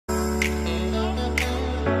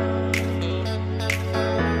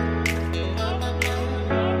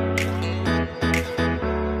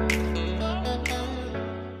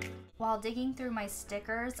digging through my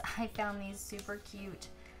stickers, I found these super cute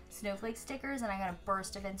snowflake stickers, and I got a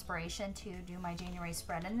burst of inspiration to do my January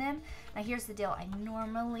spread in them. Now here's the deal, I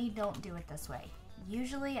normally don't do it this way.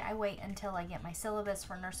 Usually I wait until I get my syllabus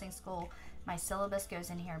for nursing school. My syllabus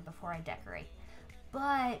goes in here before I decorate.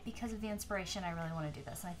 But because of the inspiration, I really want to do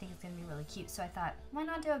this, and I think it's going to be really cute. So I thought, why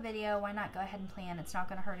not do a video? Why not go ahead and plan? It's not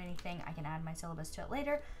going to hurt anything. I can add my syllabus to it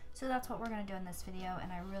later. So that's what we're going to do in this video,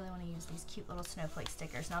 and I really want to use these cute little snowflake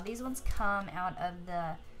stickers. Now these ones come out of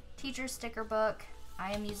the teacher sticker book.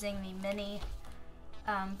 I am using the mini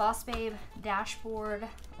Boss Babe dashboard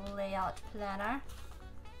layout planner.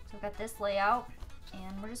 So I've got this layout,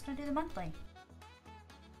 and we're just going to do the monthly.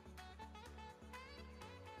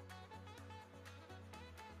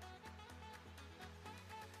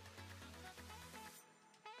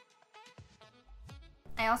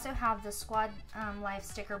 I also have the Squad Life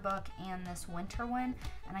sticker book and this winter one,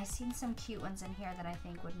 and I've seen some cute ones in here that I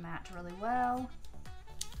think would match really well,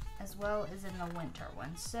 as well as in the winter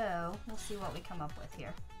one. So we'll see what we come up with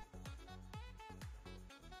here.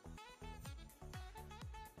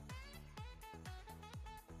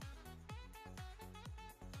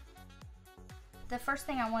 The first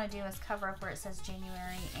thing I want to do is cover up where it says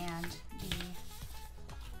January and the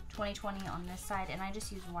 2020 on this side, and I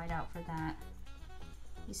just use whiteout for that.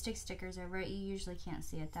 You stick stickers over it, you usually can't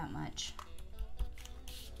see it that much.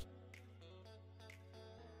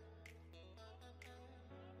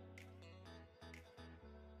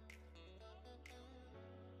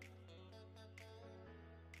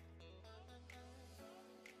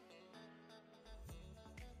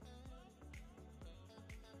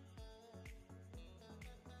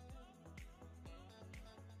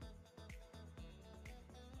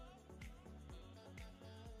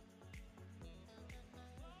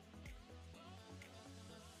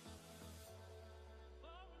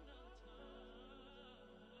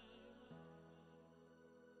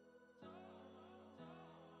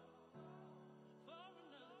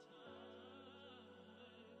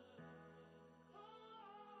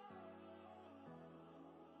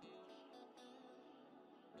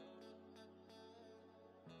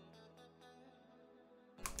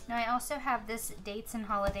 Now I also have this Dates and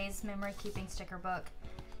Holidays memory keeping sticker book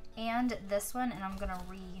and this one, and I'm going to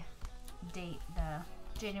re-date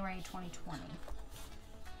the January 2020.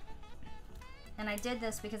 And I did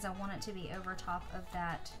this because I want it to be over top of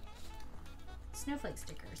that snowflake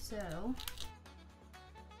sticker. So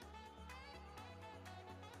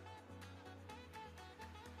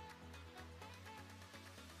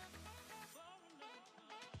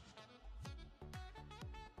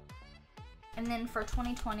and then for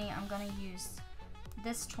 2020, I'm going to use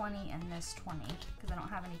this 20 and this 20 because I don't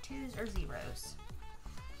have any 2s or 0s.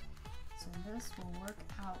 So this will work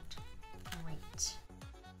out great.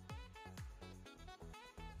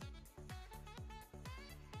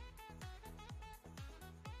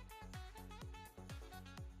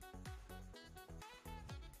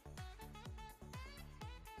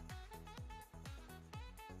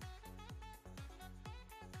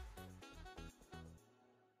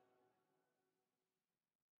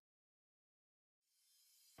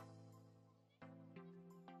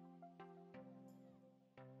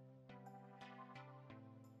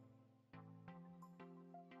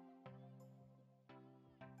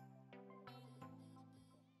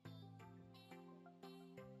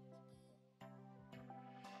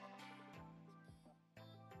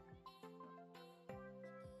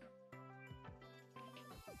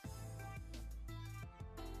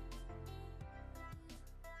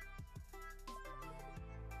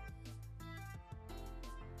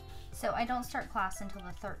 So I don't start class until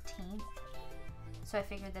the 13th. So I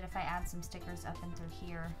figured that if I add some stickers up and through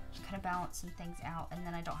here, kind of balance some things out, and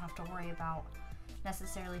then I don't have to worry about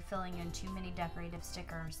necessarily filling in too many decorative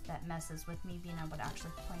stickers that messes with me being able to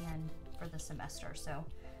actually plan for the semester. So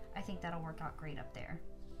I think that'll work out great up there.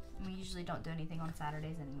 We usually don't do anything on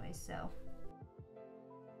Saturdays anyway, so.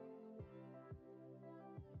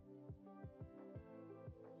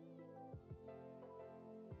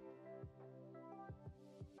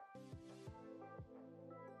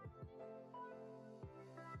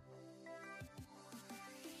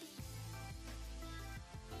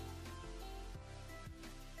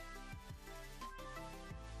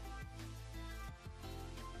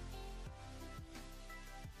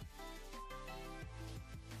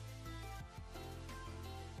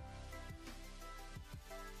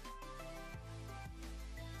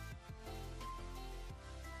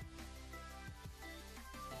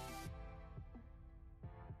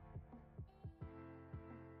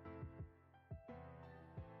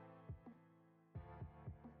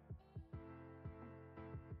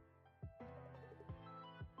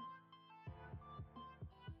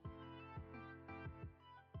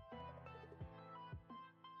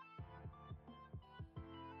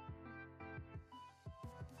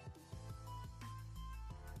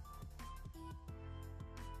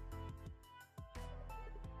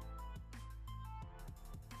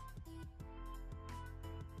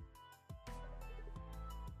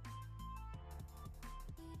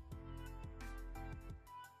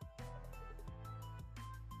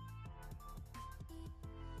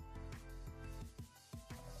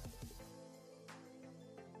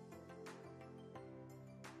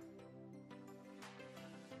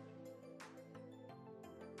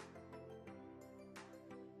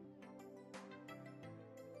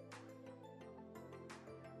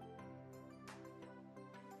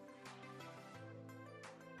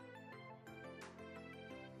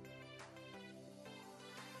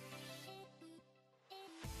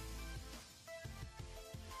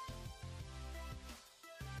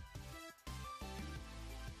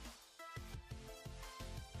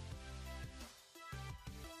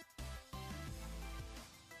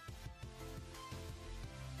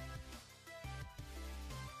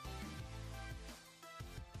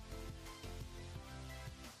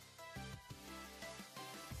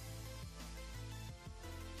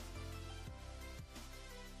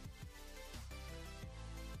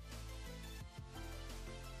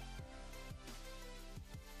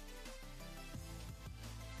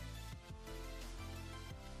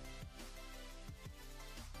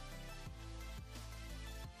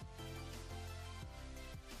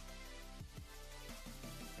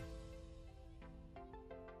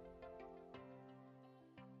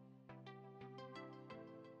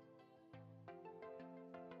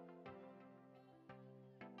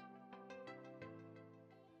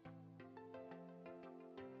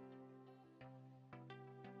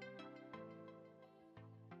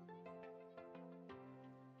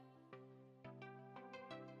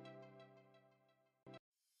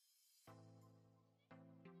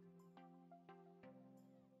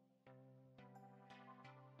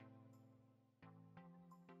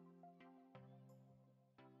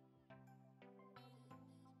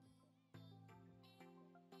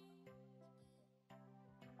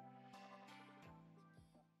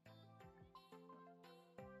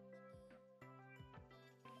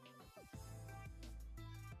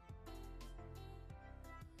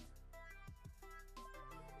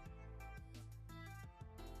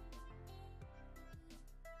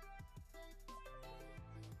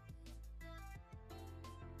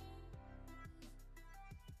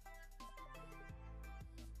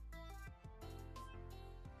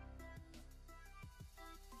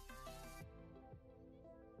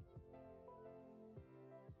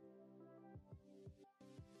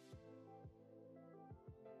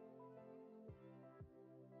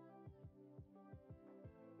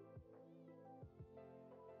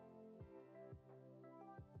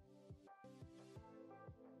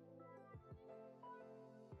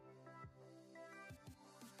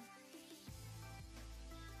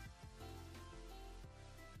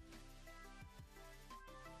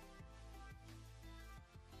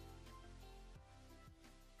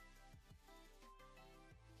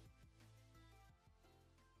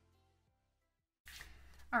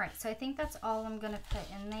 All right, so I think that's all I'm gonna put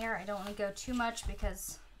in there. I don't wanna go too much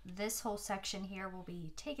because this whole section here will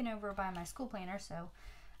be taken over by my school planner, so,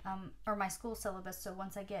 or my school syllabus. So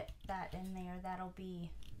once I get that in there, that'll be,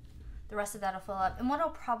 the rest of that'll fill up. And what I'll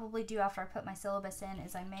probably do after I put my syllabus in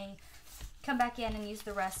is I may come back in and use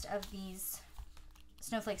the rest of these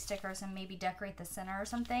snowflake stickers and maybe decorate the center or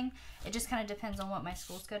something. It just kind of depends on what my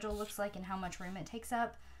school schedule looks like and how much room it takes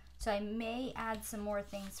up. So I may add some more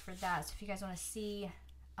things for that. So if you guys want to see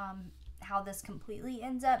how this completely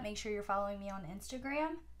ends up, make sure you're following me on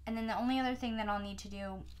Instagram. And then the only other thing that I'll need to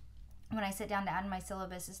do when I sit down to add my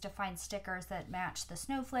syllabus is to find stickers that match the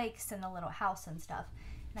snowflakes and the little house and stuff.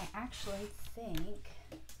 And I actually think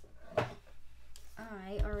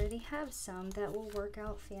I already have some that will work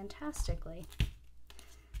out fantastically.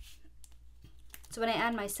 So when I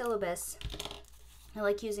add my syllabus, I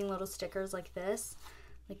like using little stickers like this.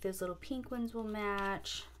 Like those little pink ones will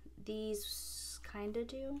match. These kind of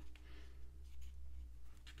do.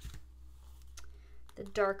 The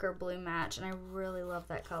darker blue match, and I really love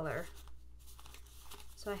that color.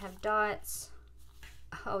 So I have dots.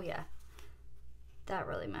 Oh yeah, that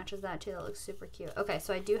really matches that too. That looks super cute. Okay,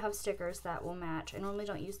 so I do have stickers that will match. I normally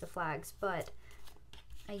don't use the flags, but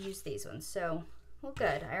I use these ones. So, well,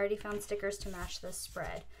 good. I already found stickers to match this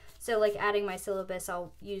spread. So like adding my syllabus,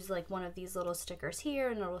 I'll use like one of these little stickers here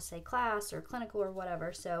and it'll say class or clinical or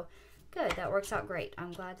whatever. So good, that works out great.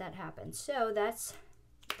 I'm glad that happened. So that's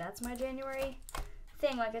my January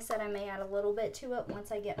thing. Like I said, I may add a little bit to it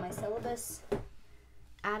once I get my syllabus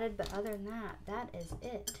added, but other than that, that is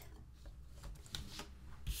it.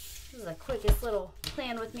 This is the quickest little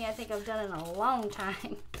plan with me I think I've done in a long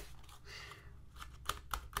time.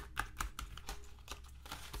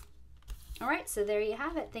 All right, so there you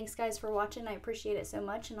have it. Thanks guys for watching. I appreciate it so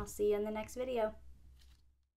much, and I'll see you in the next video.